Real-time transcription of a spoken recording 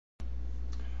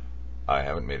I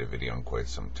haven't made a video in quite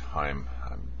some time.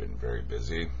 I've been very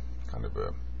busy, kind of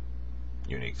a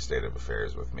unique state of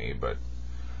affairs with me, but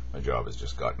my job has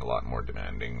just gotten a lot more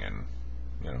demanding, and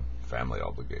family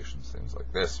obligations, things like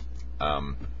this.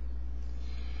 But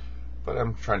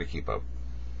I'm trying to keep up.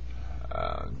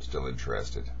 I'm still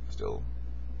interested, still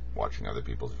watching other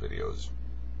people's videos,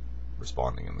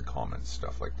 responding in the comments,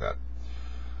 stuff like that.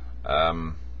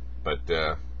 But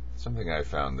something I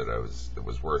found that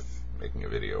was worth making a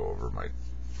video over might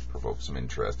provoke some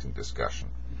interesting discussion.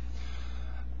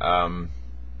 I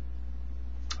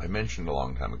mentioned a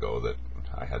long time ago that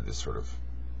I had this sort of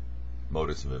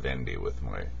modus vivendi with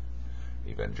my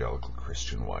evangelical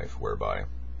Christian wife, whereby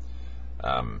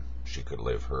she could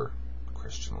live her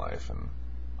Christian life and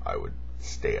I would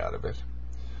stay out of it.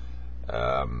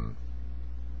 And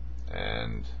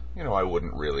I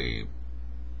wouldn't really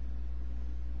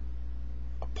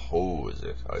oppose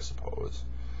it, I suppose,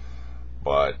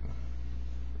 but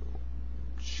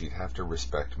she'd have to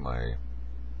respect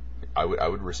I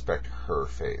would respect her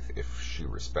faith if she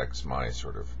respects my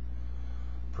sort of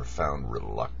profound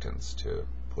reluctance to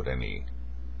put any,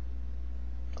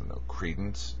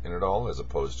 credence in it all, as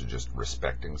opposed to just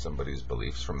respecting somebody's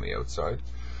beliefs from the outside.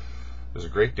 There's a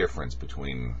great difference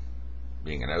between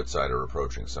being an outsider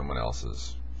approaching someone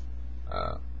else's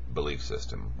belief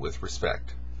system with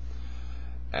respect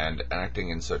and acting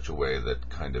in such a way that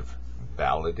kind of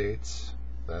validates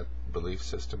that belief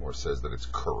system, or says that it's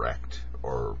correct,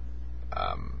 or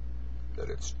that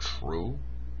it's true.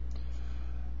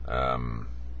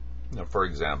 For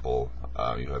example,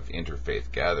 you have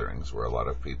interfaith gatherings where a lot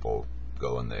of people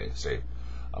go, and they say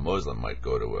a Muslim might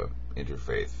go to a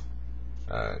interfaith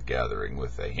gathering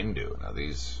with a Hindu. Now,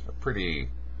 these are pretty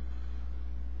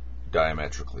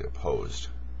diametrically opposed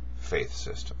faith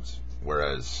systems,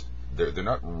 whereas they're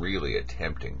not really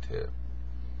attempting to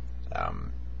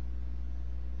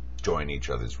join each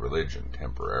other's religion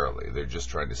temporarily. They're just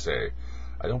trying to say,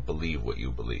 I don't believe what you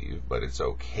believe, but it's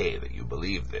okay that you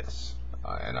believe this,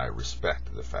 and I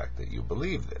respect the fact that you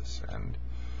believe this, and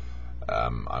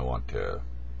I want to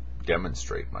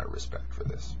demonstrate my respect for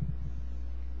this.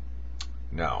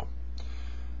 Now,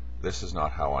 this is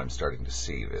not how I'm starting to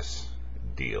see this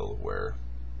deal where,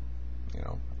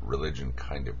 religion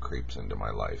kind of creeps into my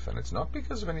life, and it's not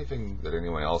because of anything that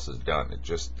anyone else has done.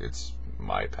 It's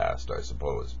my past, I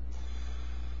suppose.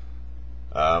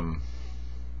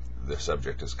 The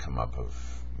subject has come up of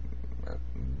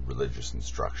religious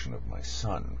instruction of my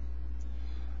son.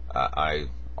 I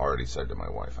already said to my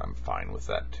wife, I'm fine with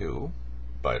that too,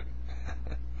 but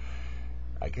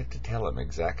I get to tell him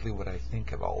exactly what I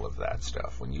think of all of that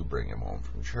stuff when you bring him home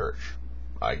from church.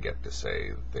 I get to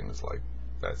say things like,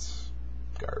 that's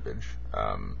garbage,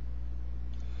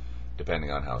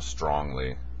 depending on how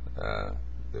strongly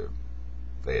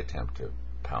they attempt to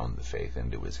pound the faith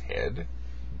into his head.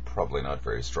 Probably not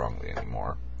very strongly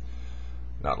anymore.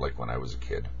 Not like when I was a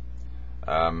kid.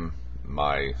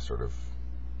 My sort of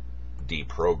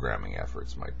deprogramming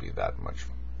efforts might be that much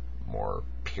more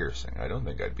piercing. I don't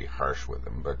think I'd be harsh with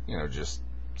him, but just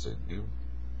say,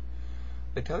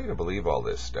 they tell you to believe all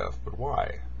this stuff, but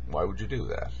why? Why would you do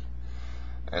that?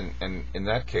 And in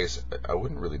that case, I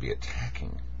wouldn't really be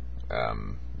attacking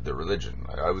the religion.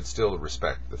 I would still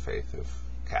respect the faith of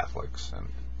Catholics, and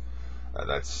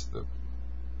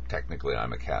technically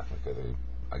I'm a Catholic.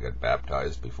 I got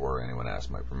baptized before anyone asked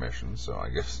my permission, so I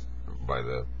guess by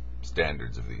the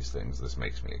standards of these things, this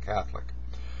makes me a Catholic.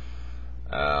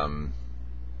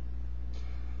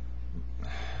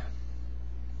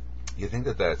 You think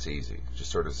that that's easy, just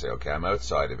sort of say, okay, I'm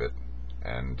outside of it,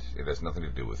 and it has nothing to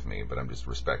do with me, but I'm just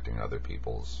respecting other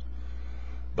people's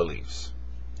beliefs.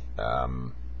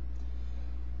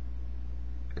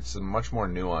 It's a much more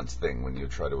nuanced thing when you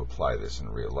try to apply this in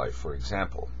real life. For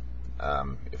example,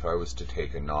 if I was to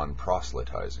take a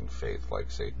non-proselytizing faith, like,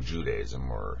 say,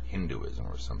 Judaism or Hinduism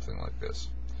or something like this,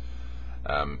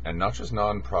 and not just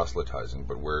non-proselytizing,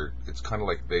 but where it's kind of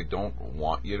like they don't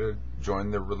want you to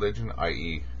join their religion,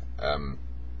 i.e.,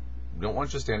 we don't want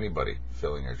just anybody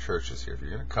filling our churches here. If you're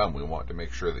going to come, we want to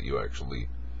make sure that you actually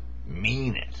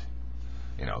mean it.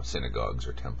 Synagogues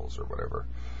or temples or whatever.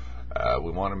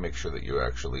 We want to make sure that you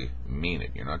actually mean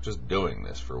it. You're not just doing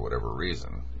this for whatever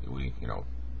reason.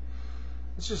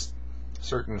 It's just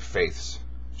certain faiths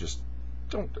just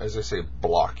don't, as I say,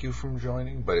 block you from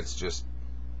joining, but it's just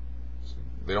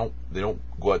they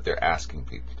don't go out there asking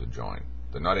people to join.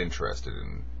 They're not interested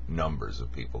in numbers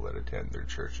of people that attend their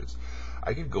churches.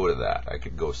 I could go to that. I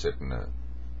could go sit in a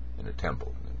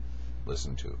temple and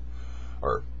listen to,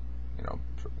 or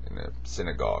in a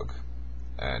synagogue,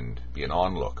 and be an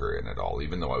onlooker in it all,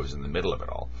 even though I was in the middle of it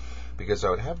all, because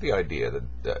I would have the idea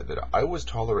that I was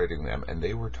tolerating them and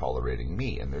they were tolerating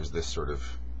me, and there's this sort of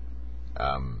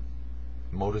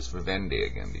modus vivendi,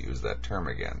 again, to use that term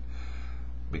again,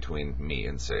 between me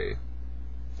and, say,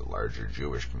 the larger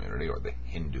Jewish community, or the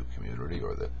Hindu community,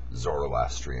 or the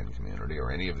Zoroastrian community,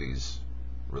 or any of these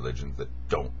religions that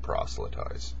don't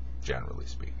proselytize, generally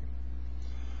speaking.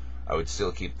 I would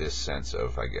still keep this sense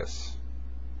of, I guess,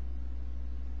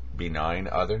 benign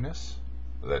otherness,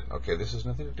 that, okay, this has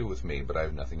nothing to do with me, but I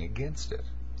have nothing against it.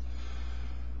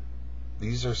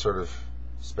 These are sort of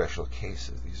special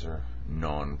cases. These are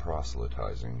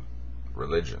non-proselytizing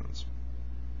religions.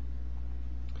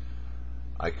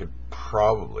 I could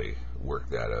probably work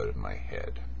that out in my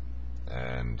head.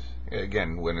 And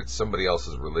again, when it's somebody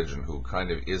else's religion who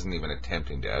kind of isn't even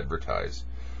attempting to advertise,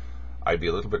 I'd be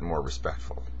a little bit more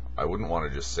respectful. I wouldn't want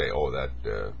to just say, oh,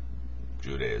 that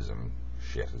Judaism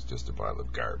shit is just a pile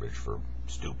of garbage for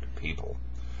stupid people.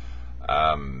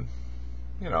 I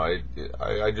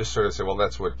just sort of say, well,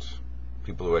 that's what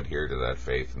people who adhere to that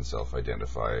faith and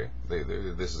self-identify,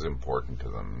 this is important to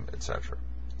them, etc.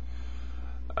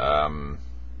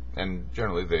 And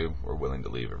generally they were willing to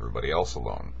leave everybody else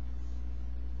alone.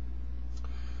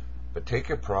 But take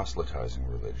a proselytizing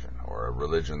religion, or a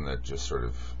religion that just sort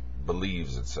of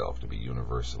believes itself to be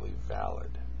universally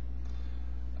valid.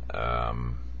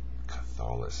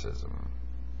 Catholicism,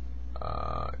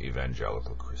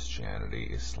 evangelical Christianity,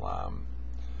 Islam,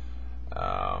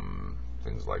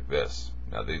 things like this.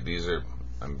 Now, these are,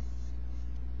 I'm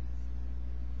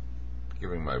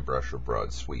giving my brush a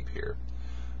broad sweep here.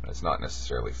 And it's not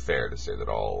necessarily fair to say that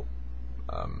all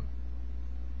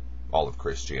of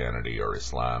Christianity or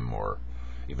Islam or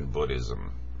even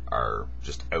Buddhism are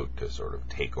just out to sort of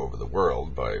take over the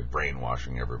world by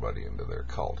brainwashing everybody into their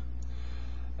cult.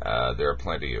 There are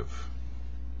plenty of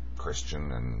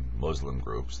Christian and Muslim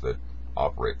groups that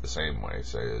operate the same way,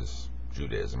 say, as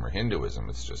Judaism or Hinduism.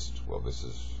 It's just, well, this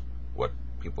is what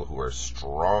people who are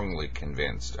strongly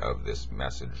convinced of this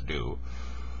message do,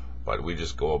 but we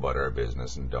just go about our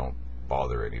business and don't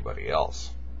bother anybody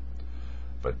else.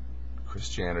 But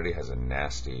Christianity has a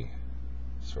nasty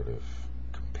sort of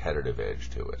competitive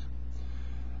edge to it.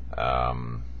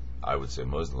 I would say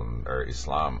Muslim or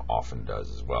Islam often does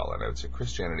as well, and I would say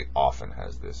Christianity often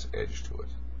has this edge to it.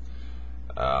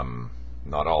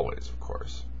 Not always, of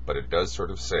course, but it does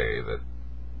sort of say that,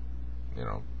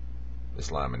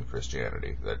 Islam and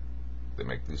Christianity, that they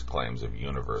make these claims of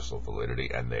universal validity,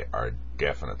 and they are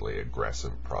definitely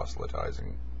aggressive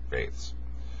proselytizing faiths.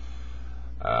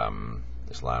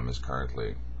 Islam is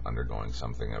currently undergoing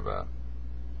something of a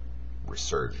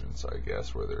resurgence, I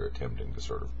guess, where they're attempting to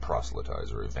sort of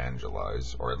proselytize or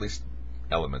evangelize, or at least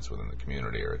elements within the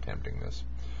community are attempting this.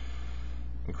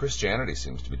 And Christianity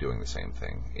seems to be doing the same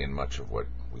thing in much of what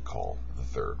we call the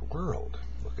third world.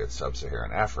 Look at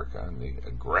sub-Saharan Africa and the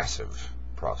aggressive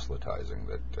proselytizing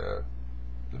that the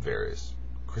various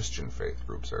Christian faith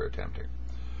groups are attempting.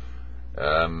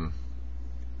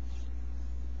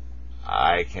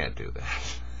 I can't do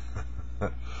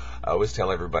that. I always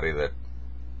tell everybody that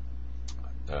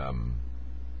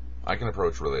I can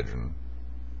approach religion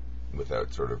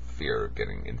without sort of fear of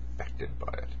getting infected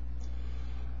by it.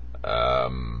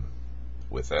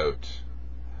 Without,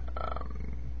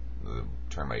 the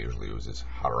term I usually use is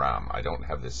haram. I don't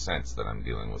have this sense that I'm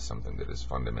dealing with something that is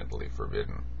fundamentally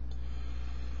forbidden.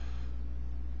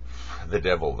 The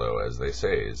devil, though, as they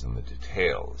say, is in the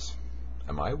details.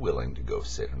 Am I willing to go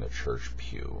sit in a church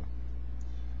pew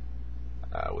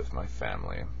with my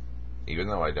family, even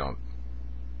though I don't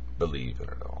believe in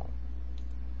it all,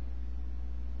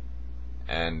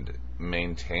 and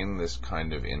maintain this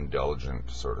kind of indulgent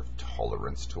sort of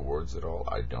tolerance towards it all?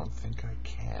 I don't think I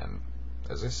can.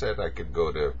 As I said, I could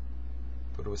go to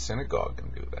a synagogue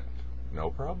and do that. No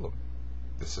problem.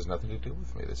 This has nothing to do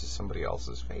with me. This is somebody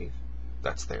else's faith.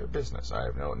 That's their business. I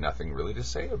have nothing really to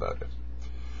say about it.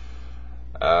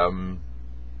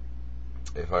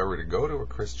 If I were to go to a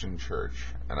Christian church,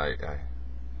 and I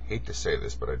hate to say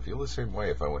this, but I'd feel the same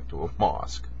way if I went to a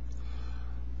mosque,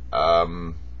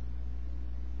 I'd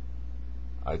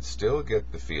still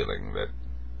get the feeling that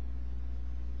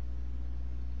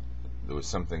there was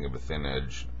something of a thin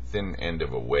end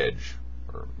of a wedge,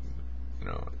 or,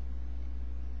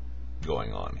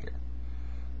 going on here.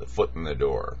 The foot in the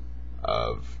door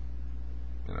of,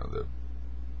 the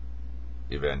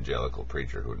evangelical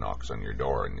preacher who knocks on your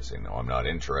door and you say, no, I'm not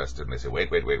interested, and they say,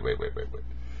 wait. I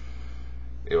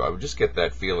would just get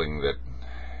that feeling that,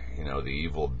 the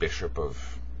evil bishop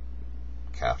of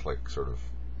Catholic sort of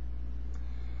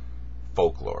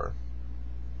folklore,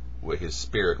 his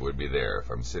spirit would be there if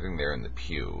I'm sitting there in the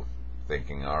pew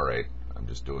thinking, all right, I'm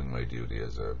just doing my duty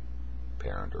as a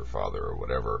parent or father or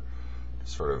whatever to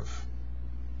sort of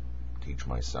teach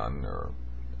my son or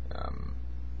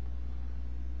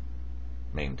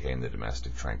maintain the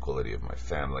domestic tranquility of my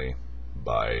family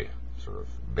by sort of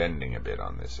bending a bit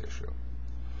on this issue.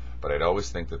 But I'd always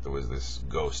think that there was this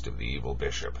ghost of the evil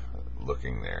bishop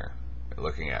looking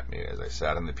at me as I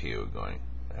sat in the pew going,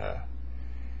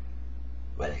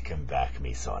 welcome back,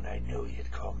 me son. I knew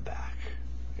you'd come back.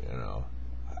 You know,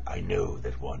 I knew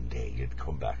that one day you'd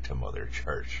come back to Mother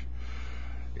Church.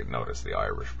 You'd notice the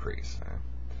Irish priest.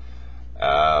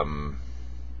 I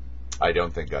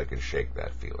don't think I could shake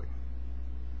that feeling.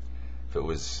 If it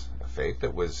was a faith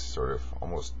that was sort of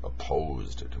almost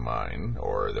opposed to mine,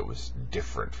 or that was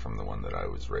different from the one that I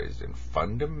was raised in,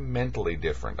 fundamentally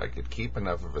different, I could keep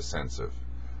enough of a sense of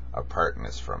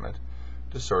apartness from it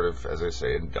to sort of, as I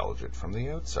say, indulge it from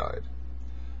the outside.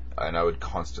 And I would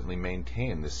constantly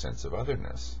maintain this sense of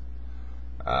otherness.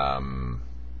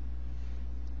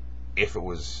 If it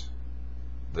was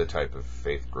the type of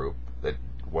faith group that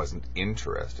wasn't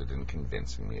interested in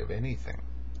convincing me of anything.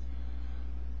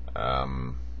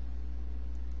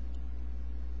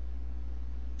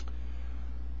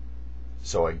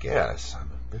 So I guess I'm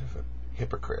a bit of a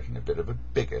hypocrite and a bit of a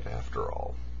bigot after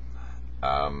all.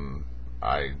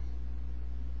 I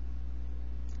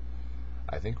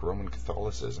think Roman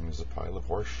Catholicism is a pile of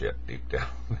horse shit deep down,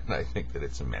 and I think that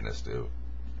it's a menace to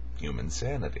human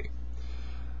sanity.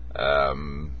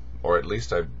 Or at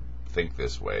least I think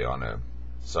this way on a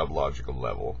sublogical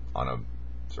level, on a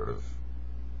sort of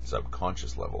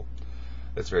subconscious level,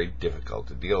 that's very difficult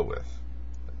to deal with.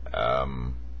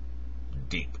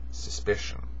 Deep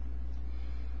suspicion.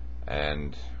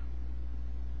 And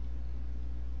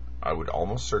I would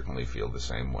almost certainly feel the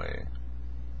same way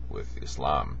with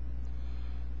Islam.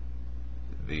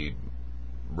 The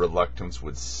reluctance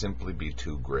would simply be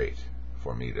too great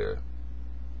for me to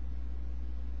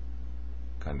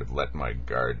kind of let my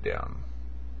guard down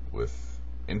with,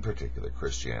 in particular,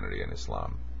 Christianity and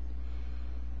Islam.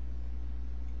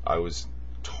 I was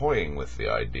toying with the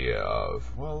idea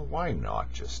of, well, why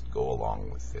not just go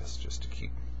along with this just to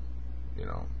keep,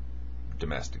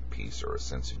 domestic peace or a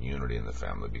sense of unity in the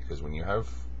family, because when you have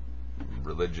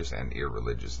religious and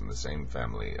irreligious in the same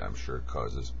family, I'm sure it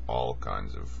causes all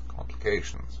kinds of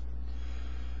complications.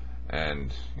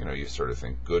 And, you sort of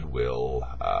think goodwill,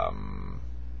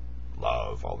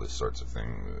 love, all these sorts of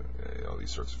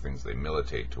things, they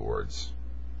militate towards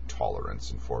tolerance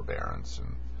and forbearance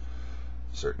and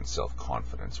certain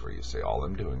self-confidence, where you say, all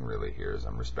I'm doing really here is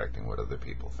I'm respecting what other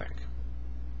people think.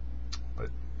 But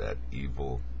that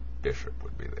evil bishop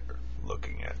would be there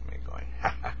looking at me going,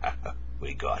 ha ha ha,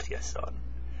 we got you, son.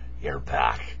 You're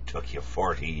back. Took you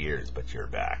 40 years, but you're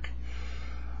back.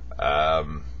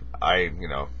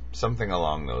 Something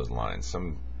along those lines,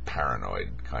 some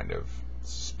paranoid kind of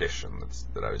suspicion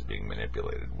that I was being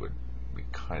manipulated would be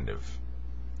I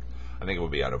think it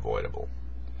would be unavoidable.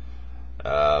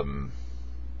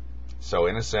 So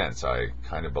in a sense, I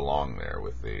kind of belong there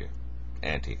with the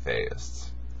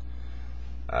anti-theists.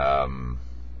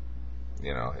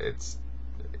 It's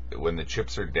when the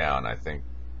chips are down, I think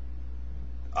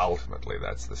ultimately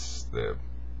that's the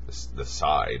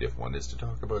side, if one is to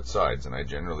talk about sides, and I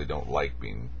generally don't like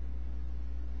being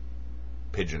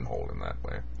pigeonholed in that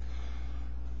way.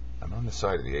 I'm on the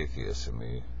side of the atheists and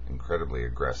the incredibly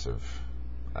aggressive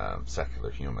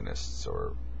secular humanists,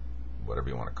 or whatever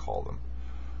you want to call them.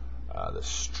 The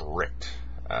strict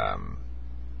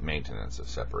maintenance of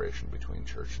separation between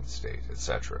church and state,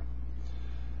 etc.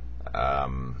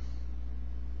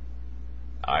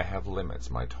 I have limits.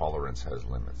 My tolerance has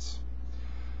limits.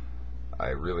 I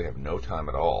really have no time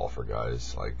at all for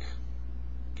guys like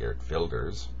Geert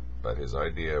Wilders, but his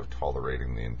idea of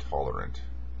tolerating the intolerant,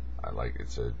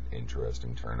 it's an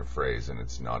interesting turn of phrase, and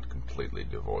it's not completely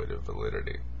devoid of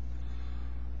validity.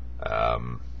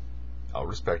 I'll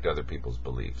respect other people's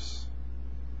beliefs,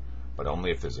 but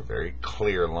only if there's a very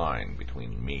clear line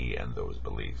between me and those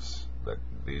beliefs, that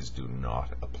these do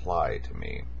not apply to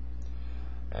me,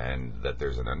 and that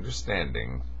there's an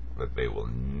understanding that they will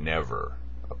never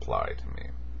apply to me.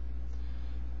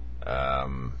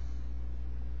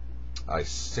 I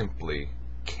simply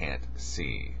can't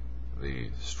see the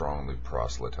strongly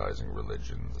proselytizing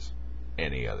religions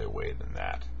any other way than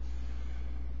that.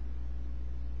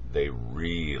 They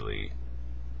really,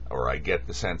 or I get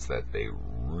the sense that they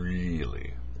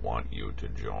really want you to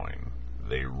join.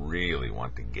 They really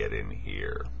want to get in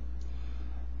here.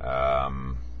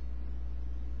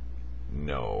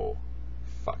 No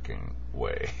fucking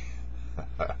way.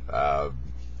 I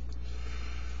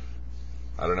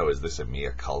don't know, is this a mea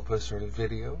culpa sort of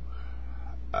video?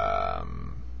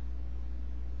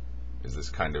 is this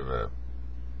kind of a,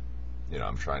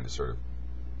 I'm trying to sort of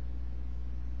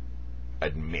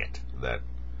admit that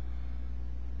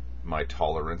my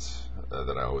tolerance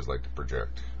that I always like to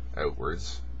project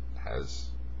outwards has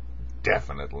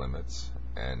definite limits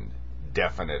and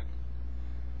definite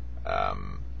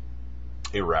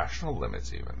irrational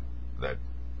limits even, that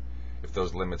if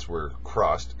those limits were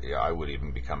crossed, I would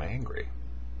even become angry.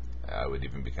 I would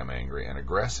even become angry and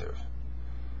aggressive,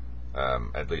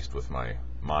 at least with my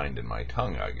mind and my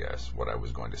tongue, I guess, what I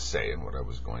was going to say and what I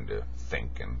was going to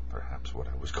think and perhaps what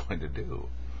I was going to do.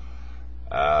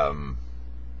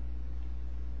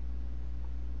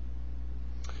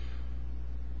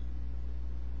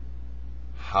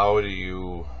 How do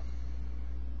you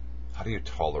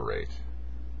tolerate,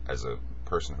 as a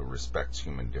person who respects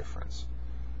human difference,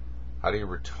 how do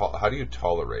you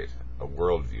tolerate a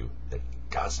worldview that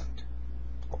doesn't?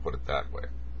 I'll put it that way.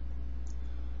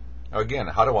 Now again,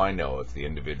 how do I know if the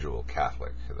individual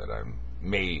Catholic that I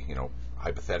may,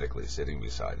 hypothetically sitting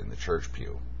beside in the church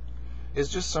pew is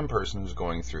just some person who's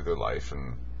going through their life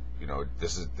and,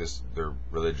 their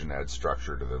religion adds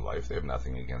structure to their life. They have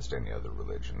nothing against any other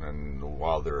religion. And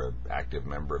while they're an active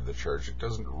member of the church, it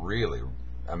doesn't really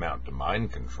amount to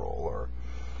mind control or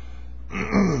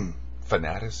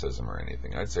fanaticism or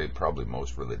anything. I'd say probably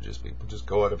most religious people just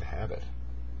go out of habit.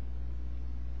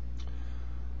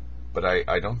 But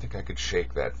I don't think I could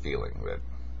shake that feeling that,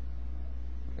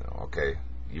 okay,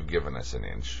 you've given us an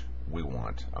inch. We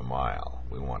want a mile.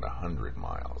 We want 100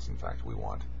 miles. In fact, we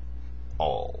want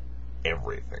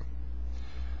everything.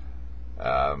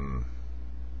 Paranoia?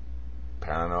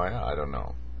 I don't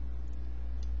know.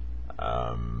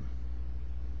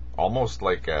 Almost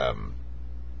like a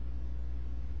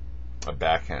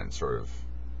backhand sort of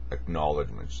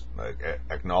acknowledgement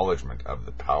of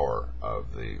the power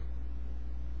of the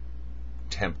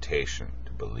temptation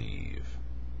to believe.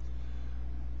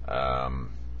 I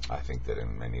think that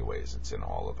in many ways it's in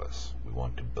all of us. We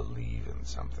want to believe in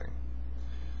something.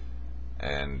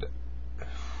 And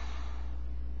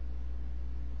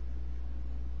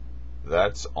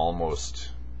that is almost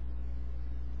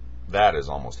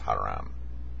haram.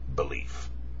 Belief,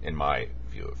 in my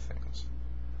view of things.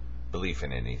 Belief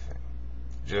in anything.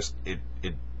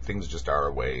 Things just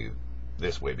are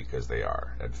this way because they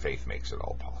are, and faith makes it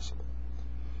all possible.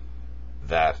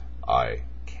 That I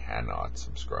cannot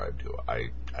subscribe to.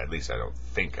 At least I don't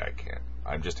think I can.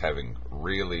 I'm just having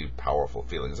really powerful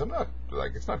feelings.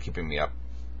 It's not keeping me up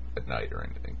at night or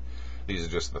anything. These are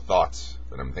just the thoughts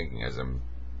that I'm thinking as I'm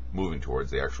moving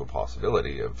towards the actual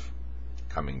possibility of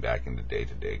coming back into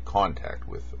day-to-day contact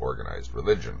with organized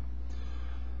religion.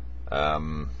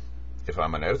 If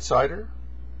I'm an outsider,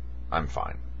 I'm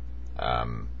fine.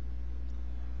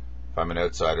 If I'm an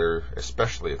outsider,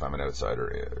 especially if I'm an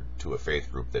outsider to a faith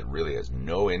group that really has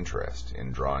no interest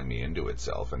in drawing me into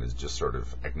itself and is just sort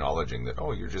of acknowledging that,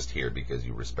 you're just here because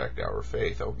you respect our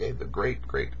faith. Okay, great.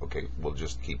 Okay, we'll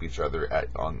just keep each other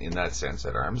in that sense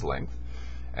at arm's length,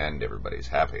 and everybody's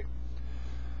happy.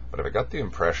 But if I got the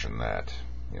impression that,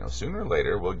 sooner or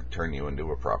later we'll turn you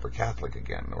into a proper Catholic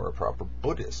again, or a proper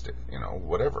Buddhist,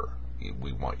 whatever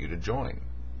we want you to join,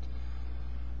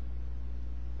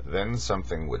 then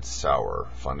something would sour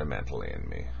fundamentally in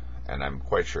me. And I'm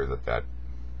quite sure that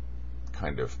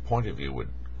kind of point of view would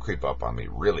creep up on me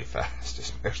really fast,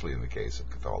 especially in the case of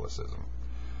Catholicism.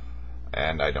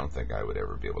 And I don't think I would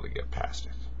ever be able to get past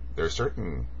it. There are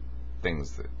certain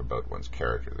things about one's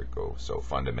character that go so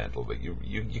fundamental that you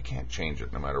can't change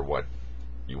it no matter what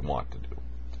you want to do.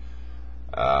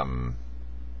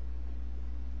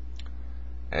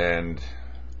 And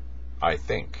I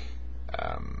think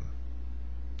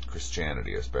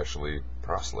Christianity, especially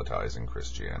proselytizing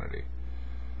Christianity,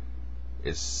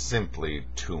 is simply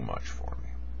too much for me.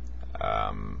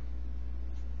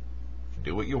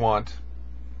 Do what you want,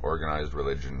 organized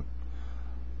religion,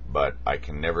 but I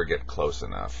can never get close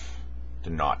enough to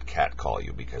not catcall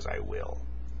you because I will.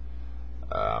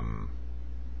 I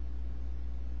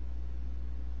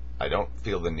don't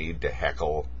feel the need to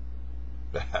heckle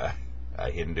a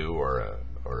Hindu or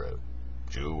a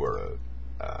Jew or a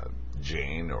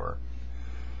Jain or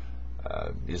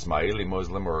Ismaili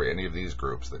Muslim or any of these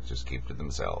groups that just keep to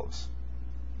themselves.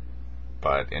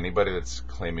 But anybody that's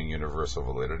claiming universal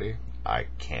validity, I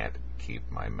can't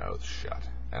keep my mouth shut,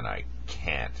 and I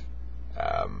can't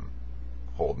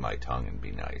hold my tongue and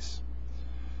be nice.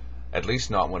 At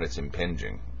least not when it's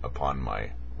impinging upon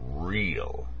my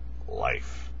real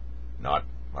life, not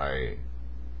my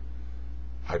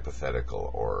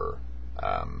hypothetical or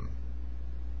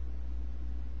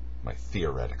my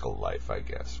theoretical life, I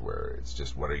guess, where it's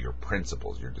just what are your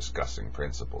principles? You're discussing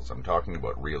principles. I'm talking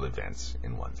about real events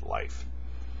in one's life.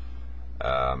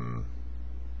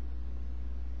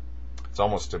 It's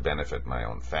almost to benefit my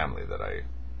own family that I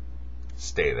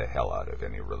stay the hell out of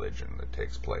any religion that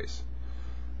takes place,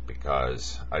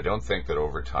 because I don't think that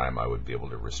over time I would be able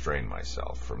to restrain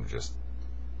myself from just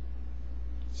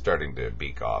starting to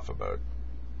beak off about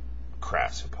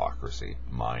crass hypocrisy,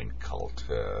 mind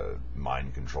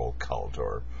control cult,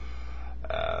 or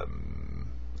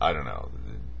I don't know,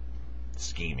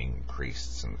 scheming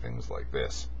priests and things like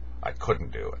this. I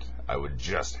couldn't do it. I would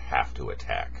just have to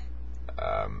attack.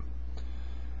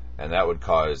 And that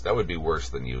would be worse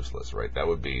than useless, right? That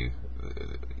would be,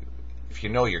 if you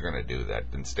know you're going to do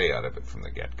that, then stay out of it from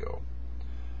the get-go.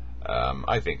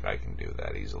 I think I can do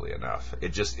that easily enough.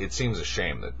 It seems a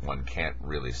shame that one can't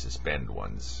really suspend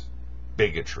one's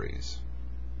bigotries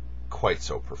quite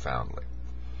so profoundly.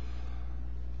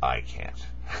 I can't.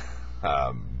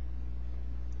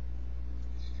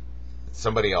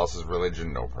 Somebody else's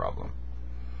religion, no problem.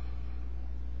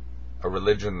 A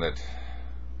religion that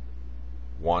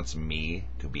wants me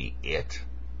to be it,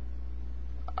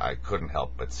 I couldn't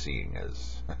help but seeing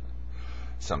as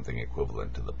something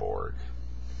equivalent to the Borg.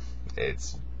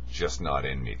 It's just not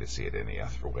in me to see it any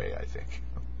other way, I think.